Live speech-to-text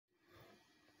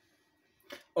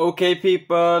Okay,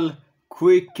 people,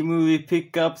 quick movie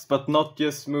pickups, but not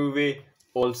just movie,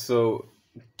 also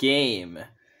game.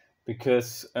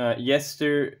 Because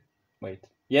yesterday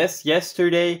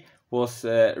was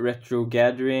Retro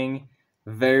Gathering,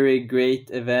 very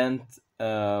great event.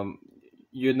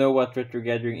 You know what Retro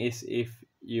Gathering is if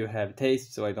you have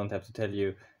taste, so I don't have to tell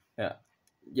you.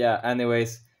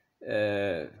 Anyways,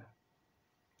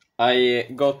 I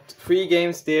got 3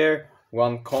 games there,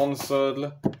 1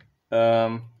 console.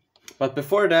 But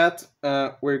before that,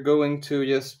 we're going to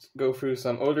just go through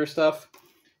some older stuff.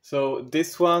 So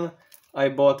this one I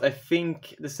bought, I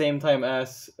think, the same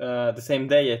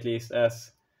day at least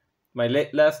as my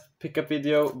last pickup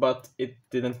video, but it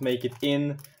didn't make it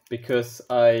in because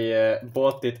I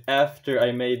bought it after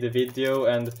I made the video,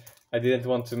 and I didn't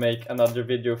want to make another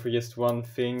video for just one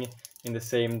thing in the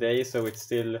same day, so it's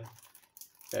still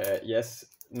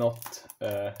not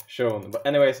shown. But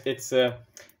anyways, it's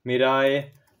Mirai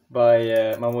by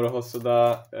Mamoru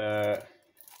Hosoda,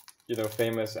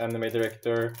 famous anime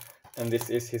director, and this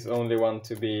is his only one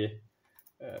to be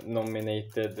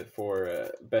nominated for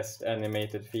Best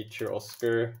Animated Feature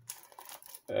Oscar,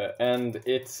 and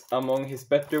it's among his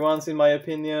better ones in my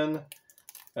opinion.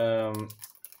 A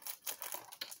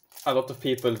lot of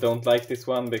people don't like this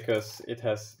one because it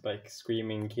has like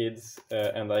screaming kids,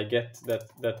 and I get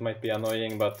that might be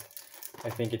annoying, but I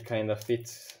think it kind of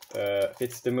fits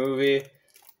the movie.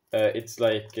 It's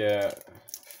like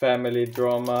family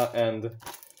drama, and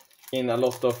in a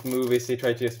lot of movies they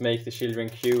try to just make the children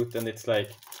cute, and it's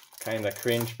like kind of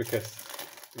cringe because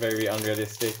very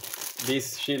unrealistic.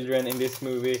 These children in this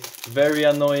movie, very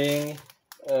annoying,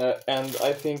 and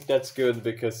I think that's good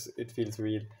because it feels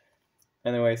real.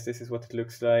 Anyways, this is what it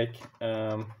looks like.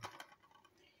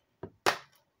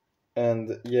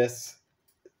 And yes,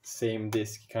 same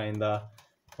disc kinda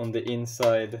on the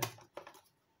inside.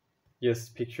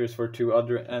 Just pictures for 2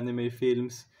 other anime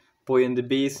films. Boy and the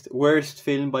Beast, worst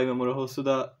film by Mamoru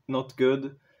Hosoda, not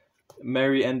good.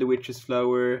 Mary and the Witch's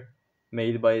Flower,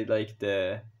 made by like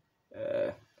the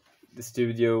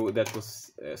studio that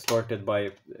was started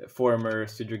by former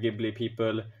Studio Ghibli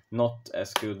people, not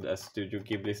as good as Studio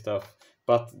Ghibli stuff,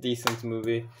 but decent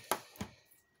movie.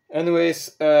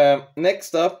 Anyways,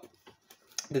 next up,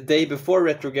 the day before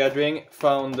Retro Gathering,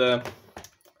 found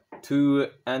 2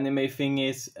 anime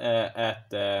thingies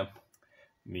at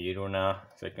Myrorna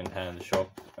second-hand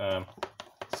shop.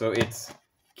 So it's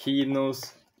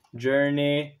Kino's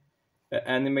Journey,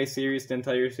 anime series, the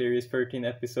entire series, 13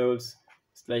 episodes.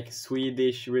 It's like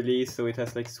Swedish release, so it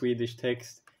has like Swedish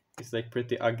text. It's like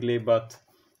pretty ugly, but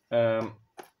and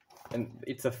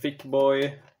it's a thick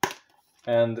boy,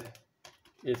 and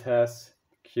it has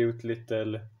cute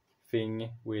little thing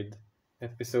with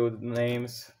episode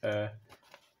names.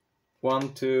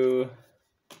 1, 2,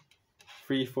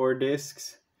 3, 4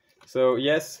 discs. So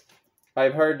yes,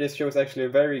 I've heard this show is actually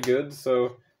very good,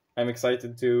 so I'm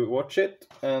excited to watch it,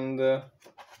 and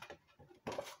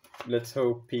let's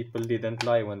hope people didn't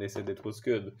lie when they said it was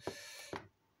good.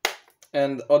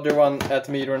 And other one at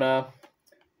Myrorna,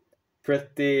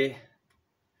 pretty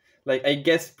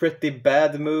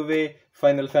bad movie,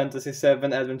 Final Fantasy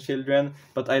VII Advent Children,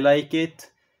 but I like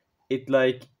it. It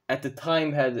like at the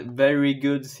time had very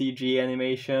good CG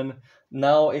animation.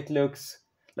 Now it looks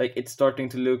like it's starting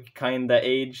to look kinda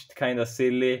aged, kinda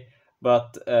silly,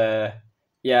 but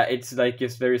it's like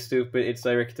just very stupid. It's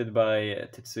directed by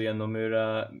Tetsuya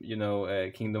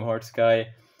Nomura, Kingdom Hearts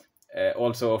guy.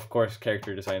 Also, of course,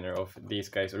 character designer of these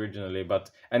guys originally.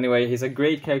 But anyway, he's a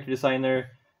great character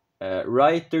designer,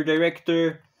 writer,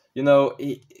 director.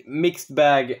 Mixed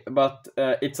bag, but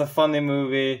it's a funny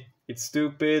movie. It's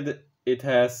stupid. It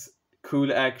has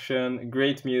cool action,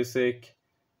 great music,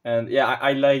 and yeah,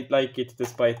 I like it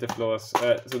despite the flaws.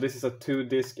 So this is a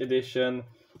 2-disc edition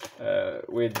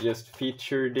with just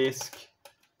feature disc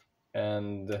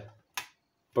and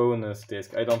bonus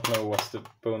disc. I don't know what's the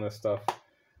bonus stuff.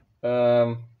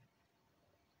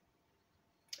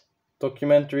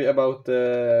 Documentary about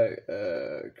the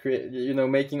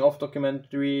making of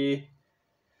documentary.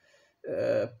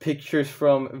 Pictures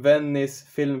from Venice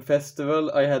Film Festival.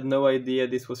 I had no idea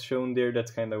this was shown there. That's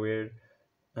kind of weird.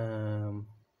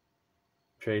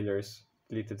 Trailers,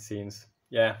 deleted scenes.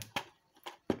 Yeah,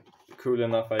 cool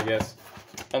enough, I guess.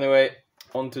 Anyway,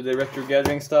 on to the Retro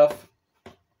Gathering stuff.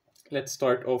 Let's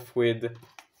start off with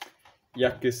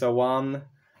Yakuza 1.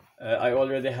 I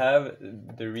already have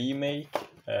the remake,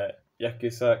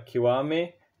 Yakuza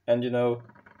Kiwami, and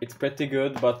it's pretty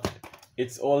good, but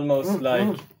it's almost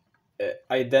like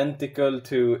identical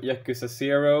to Yakuza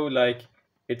 0. Like,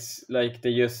 it's like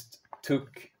they just took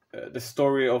the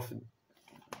story of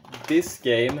this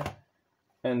game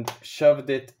and shoved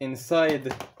it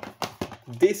inside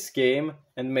this game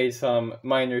and made some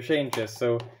minor changes.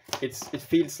 So it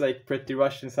feels like pretty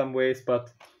rushed in some ways,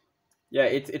 but yeah,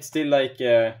 it's still like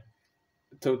a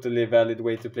totally valid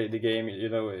way to play the game. You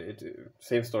know,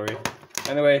 same story.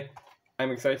 Anyway,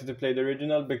 I'm excited to play the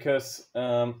original because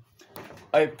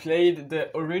I played the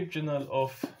original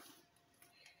of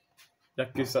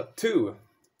Yakuza 2,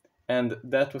 and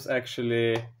that was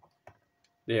actually,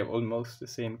 they have almost the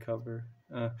same cover.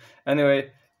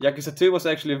 Anyway, Yakuza 2 was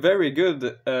actually very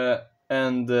good,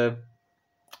 and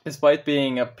despite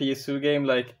being a PS2 game,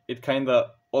 like, it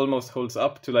kinda almost holds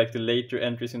up to like the later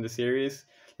entries in the series.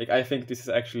 Like, I think this is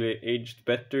actually aged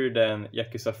better than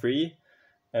Yakuza 3.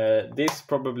 This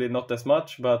probably not as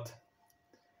much, but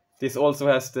this also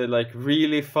has the like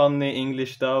really funny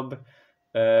English dub,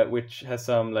 which has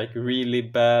some like really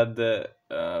bad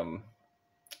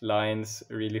lines,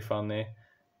 really funny.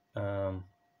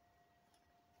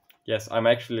 Yes, I'm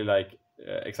actually like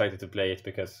excited to play it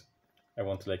because I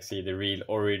want to like see the real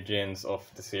origins of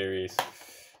the series.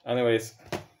 Anyways,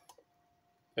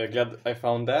 glad I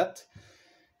found that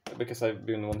because I've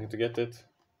been wanting to get it.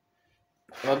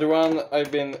 Another one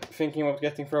I've been thinking about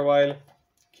getting for a while,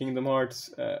 Kingdom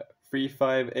Hearts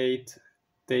 358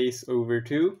 Days Over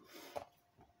 2.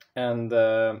 And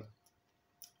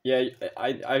yeah,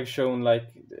 I've shown like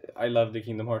I love the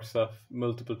Kingdom Hearts stuff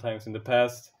multiple times in the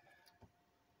past.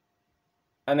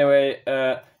 Anyway,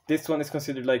 this one is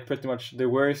considered like pretty much the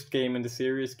worst game in the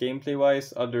series gameplay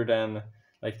wise, other than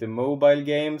like the mobile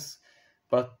games.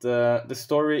 But the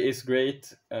story is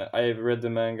great. I've read the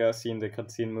manga, seen the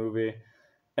cutscene movie,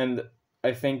 and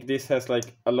I think this has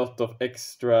like a lot of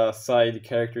extra side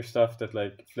character stuff that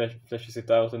like fleshes it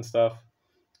out and stuff.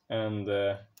 And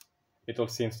it all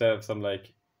seems to have some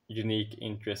like unique,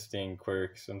 interesting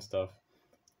quirks and stuff.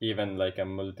 Even like a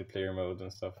multiplayer mode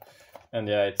and stuff. And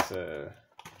yeah, it's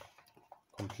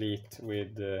complete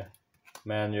with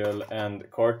manual and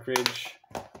cartridge.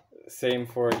 Same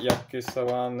for Yakuza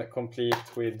 1,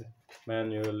 complete with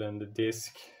manual and the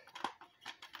disc.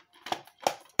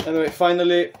 Anyway,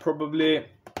 finally, probably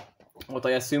what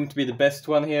I assume to be the best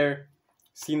one here,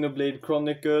 Xenoblade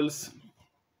Chronicles,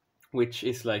 which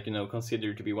is like, you know,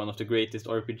 considered to be one of the greatest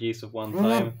RPGs of one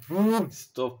time.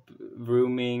 Stop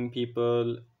rooming,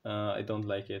 people. I don't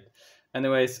like it.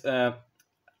 Anyways,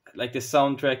 like the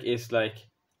soundtrack is like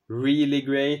really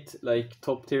great, like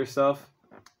top tier stuff.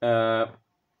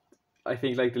 I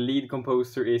think like the lead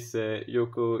composer is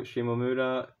Yoko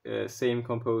Shimomura, same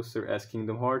composer as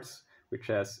Kingdom Hearts, which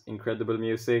has incredible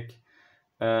music.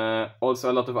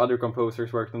 Also, a lot of other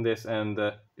composers worked on this, and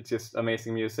it's just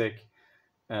amazing music.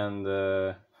 And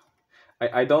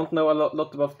I don't know a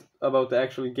lot about the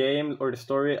actual game or the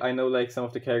story. I know like some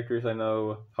of the characters, I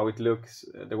know how it looks,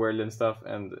 the world and stuff,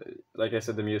 and like I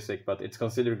said, the music. But it's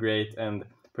considered great and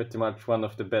pretty much one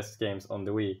of the best games on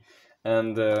the Wii.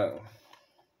 And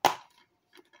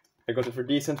I got it for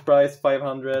decent price,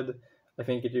 500. I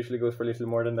think it usually goes for a little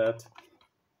more than that.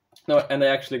 No, and I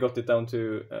actually got it down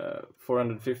to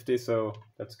 450, so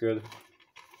that's good.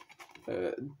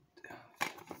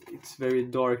 It's very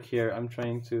dark here. I'm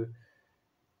trying to...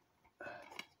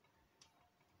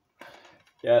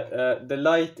 Yeah, the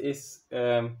light is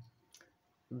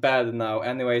bad now.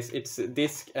 Anyways, it's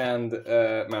disc and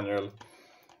manual.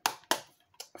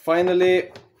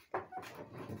 Finally,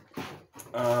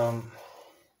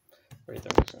 wait,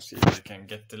 I'm just gonna see if I can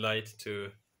get the light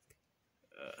to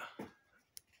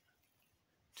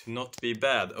not be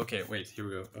bad. Okay, wait, here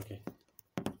we go. Okay.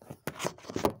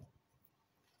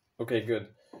 Okay, good.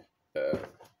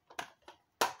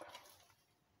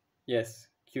 Yes,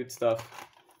 cute stuff.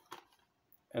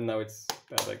 And now it's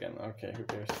bad again. Okay, who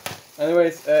cares?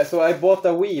 Anyways, so I bought a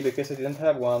Wii because I didn't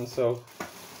have one, so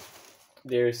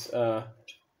there's a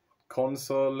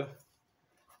console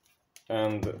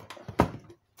and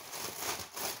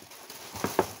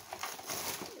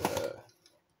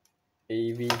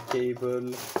AV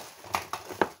cable,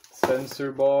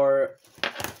 sensor bar,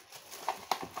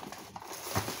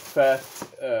 fat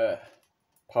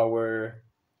power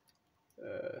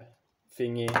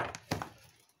thingy,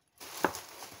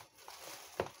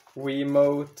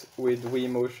 Wiimote with Wii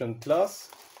Motion Plus,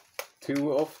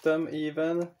 2 of them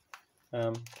even.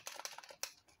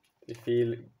 They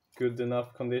feel good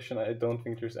enough condition. I don't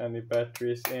think there's any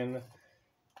batteries in.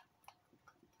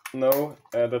 No,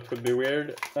 that would be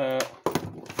weird.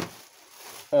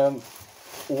 And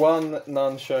 1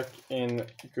 nunchuck in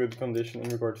good condition in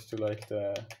regards to like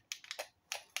the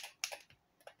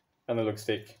analog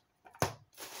stick.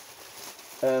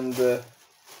 And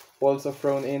also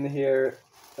thrown in here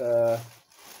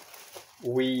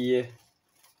Wii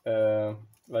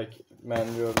like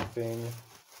manual thing,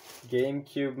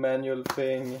 GameCube manual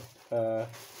thing,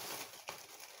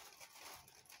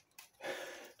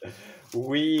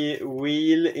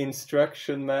 wheel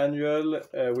instruction manual,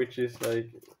 which is like,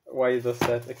 why does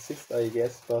that exist, I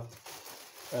guess, but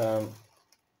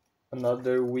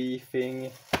another Wii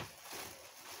thing,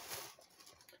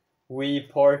 Wii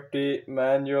party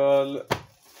manual,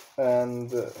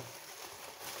 and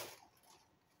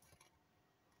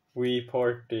Wii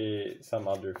party some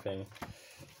other thing.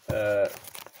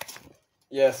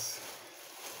 Yes,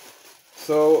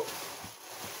 so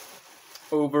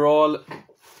overall,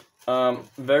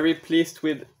 very pleased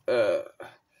with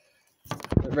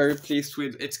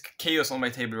it's chaos on my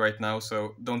table right now,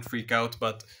 so don't freak out,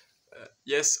 but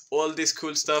yes, all this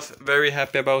cool stuff, very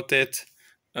happy about it.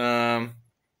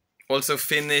 Also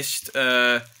finished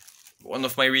one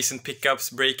of my recent pickups,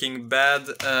 Breaking Bad,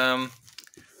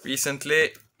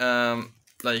 recently,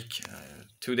 like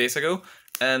 2 days ago,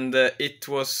 and it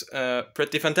was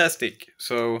pretty fantastic.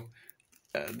 So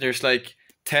there's like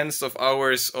tens of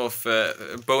hours of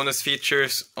bonus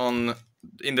features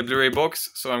in the Blu-ray box,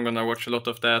 so I'm gonna watch a lot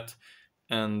of that,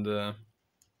 and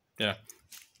yeah,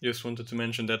 just wanted to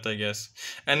mention that, I guess.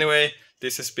 Anyway,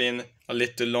 this has been a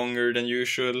little longer than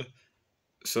usual,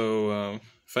 so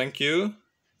thank you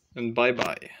and bye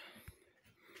bye.